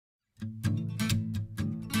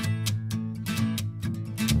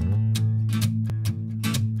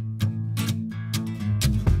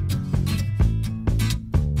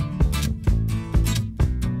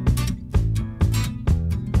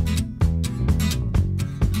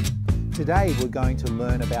Today we're going to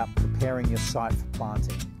learn about preparing your site for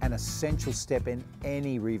planting, an essential step in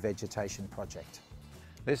any revegetation project.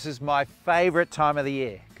 This is my favourite time of the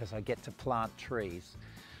year because I get to plant trees.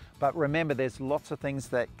 But remember, there's lots of things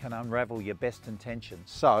that can unravel your best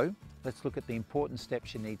intentions. So let's look at the important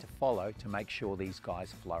steps you need to follow to make sure these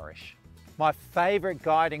guys flourish. My favourite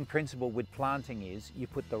guiding principle with planting is you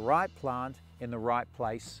put the right plant in the right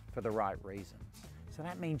place for the right reasons. So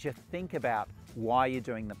that means you think about why you're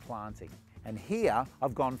doing the planting. And here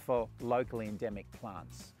I've gone for locally endemic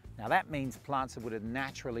plants. Now that means plants that would have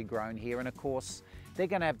naturally grown here, and of course they're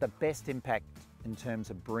going to have the best impact in terms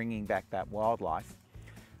of bringing back that wildlife.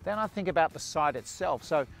 Then I think about the site itself.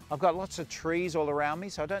 So I've got lots of trees all around me,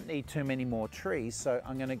 so I don't need too many more trees, so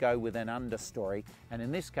I'm going to go with an understory, and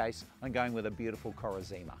in this case I'm going with a beautiful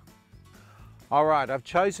Chrysanthemum. All right, I've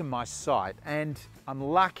chosen my site, and I'm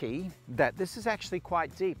lucky that this is actually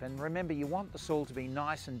quite deep. And remember, you want the soil to be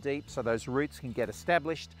nice and deep so those roots can get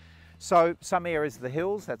established. So some areas of the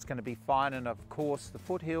hills, that's going to be fine, and of course the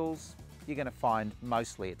foothills, you're going to find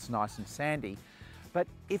mostly it's nice and sandy. But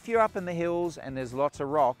if you're up in the hills and there's lots of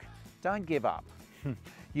rock, don't give up.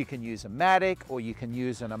 You can use a mattock, or you can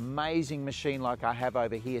use an amazing machine like I have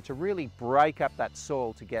over here to really break up that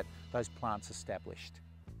soil to get those plants established.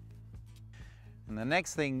 And the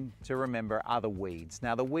next thing to remember are the weeds.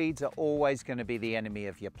 Now the weeds are always going to be the enemy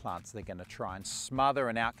of your plants. They're going to try and smother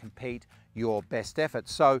and outcompete your best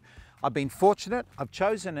efforts. So I've been fortunate. I've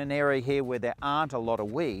chosen an area here where there aren't a lot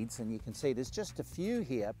of weeds, and you can see there's just a few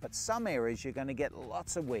here, but some areas you're going to get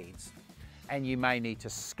lots of weeds. And you may need to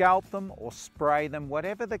scalp them or spray them.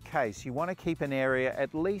 Whatever the case, you want to keep an area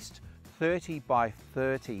at least 30 by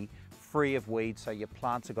 30 free of weeds so your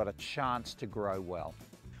plants have got a chance to grow well.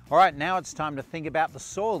 All right, now it's time to think about the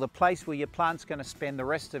soil, the place where your plant's going to spend the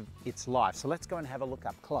rest of its life. So let's go and have a look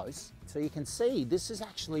up close. So you can see this is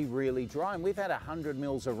actually really dry, and we've had 100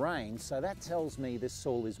 mils of rain, so that tells me this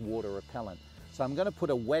soil is water repellent. So I'm going to put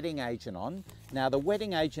a wetting agent on. Now the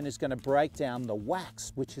wetting agent is going to break down the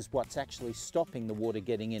wax, which is what's actually stopping the water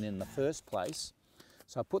getting in the first place.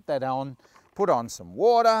 So I put that on, put on some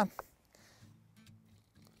water.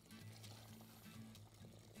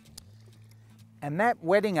 And that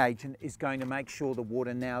wetting agent is going to make sure the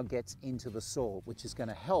water now gets into the soil, which is going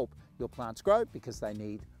to help your plants grow because they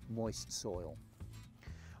need moist soil.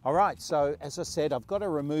 All right, so as I said, I've got to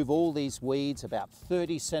remove all these weeds about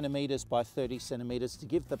 30 centimetres by 30 centimetres to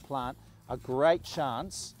give the plant a great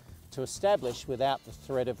chance to establish without the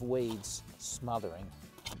threat of weeds smothering.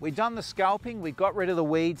 We've done the scalping, we got rid of the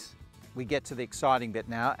weeds. We get to the exciting bit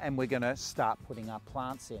now, and we're going to start putting our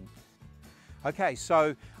plants in. Okay,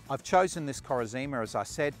 so I've chosen this Chrysanthemum, as I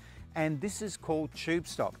said, and this is called tube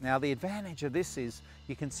stock. Now the advantage of this is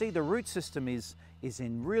you can see the root system is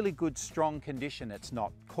in really good strong condition. It's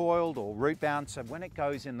not coiled or root bound, so when it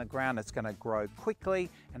goes in the ground it's going to grow quickly,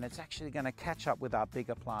 and it's actually going to catch up with our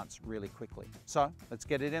bigger plants really quickly. So let's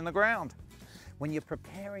get it in the ground. When you're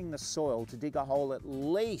preparing the soil to dig a hole at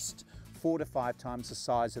least 4 to 5 times the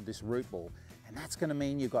size of this root ball, and that's going to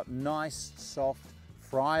mean you've got nice, soft,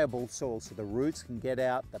 friable soil so the roots can get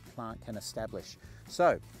out, the plant can establish.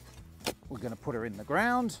 So we're going to put her in the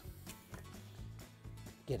ground,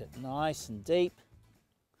 get it nice and deep.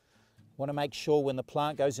 Want to make sure when the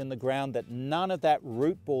plant goes in the ground that none of that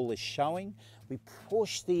root ball is showing. We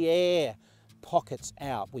push the air pockets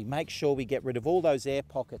out. We make sure we get rid of all those air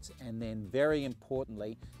pockets, and then very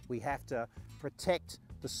importantly, we have to protect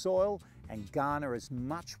the soil and garner as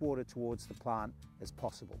much water towards the plant as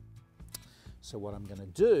possible. So what I'm going to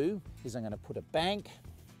do is I'm going to put a bank.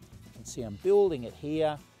 You can see I'm building it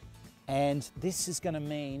here, and this is going to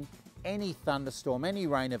mean any thunderstorm, any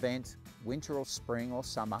rain event, winter or spring or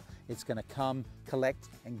summer, it's going to come, collect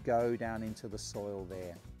and go down into the soil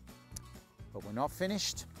there. But we're not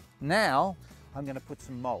finished. Now I'm going to put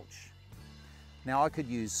some mulch. Now I could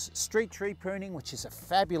use street tree pruning, which is a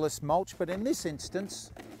fabulous mulch, but in this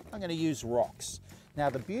instance I'm going to use rocks.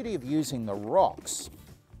 Now the beauty of using the rocks,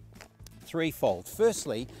 threefold.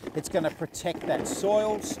 Firstly, it's going to protect that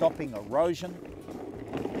soil, stopping erosion,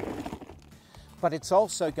 but it's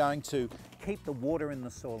also going to keep the water in the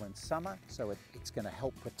soil in summer, so it's going to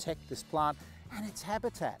help protect this plant and its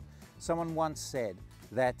habitat. Someone once said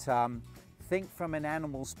that think from an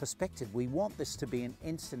animal's perspective. We want this to be an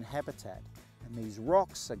instant habitat, and these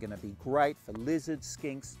rocks are going to be great for lizards,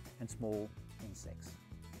 skinks and small insects.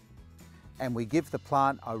 And we give the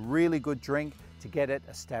plant a really good drink to get it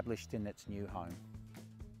established in its new home.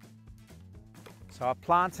 So our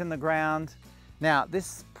plant's in the ground. Now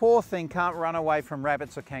this poor thing can't run away from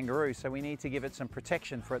rabbits or kangaroos, so we need to give it some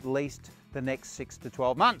protection for at least the next 6 to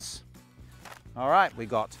 12 months. All right, we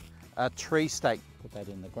got a tree stake. Put that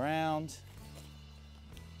in the ground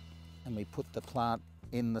and we put the plant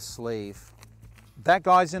in the sleeve. That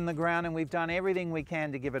guy's in the ground and we've done everything we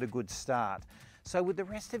can to give it a good start. So with the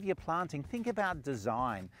rest of your planting, think about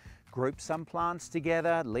design. Group some plants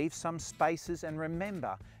together, leave some spaces, and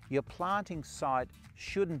remember, your planting site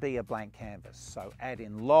shouldn't be a blank canvas. So add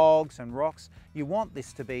in logs and rocks. You want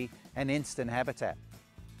this to be an instant habitat.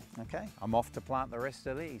 Okay, I'm off to plant the rest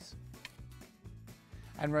of these.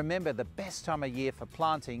 And remember, the best time of year for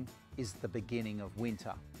planting is the beginning of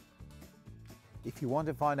winter. If you want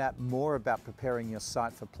to find out more about preparing your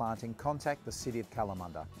site for planting, contact the City of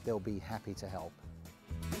Kalamunda. They'll be happy to help.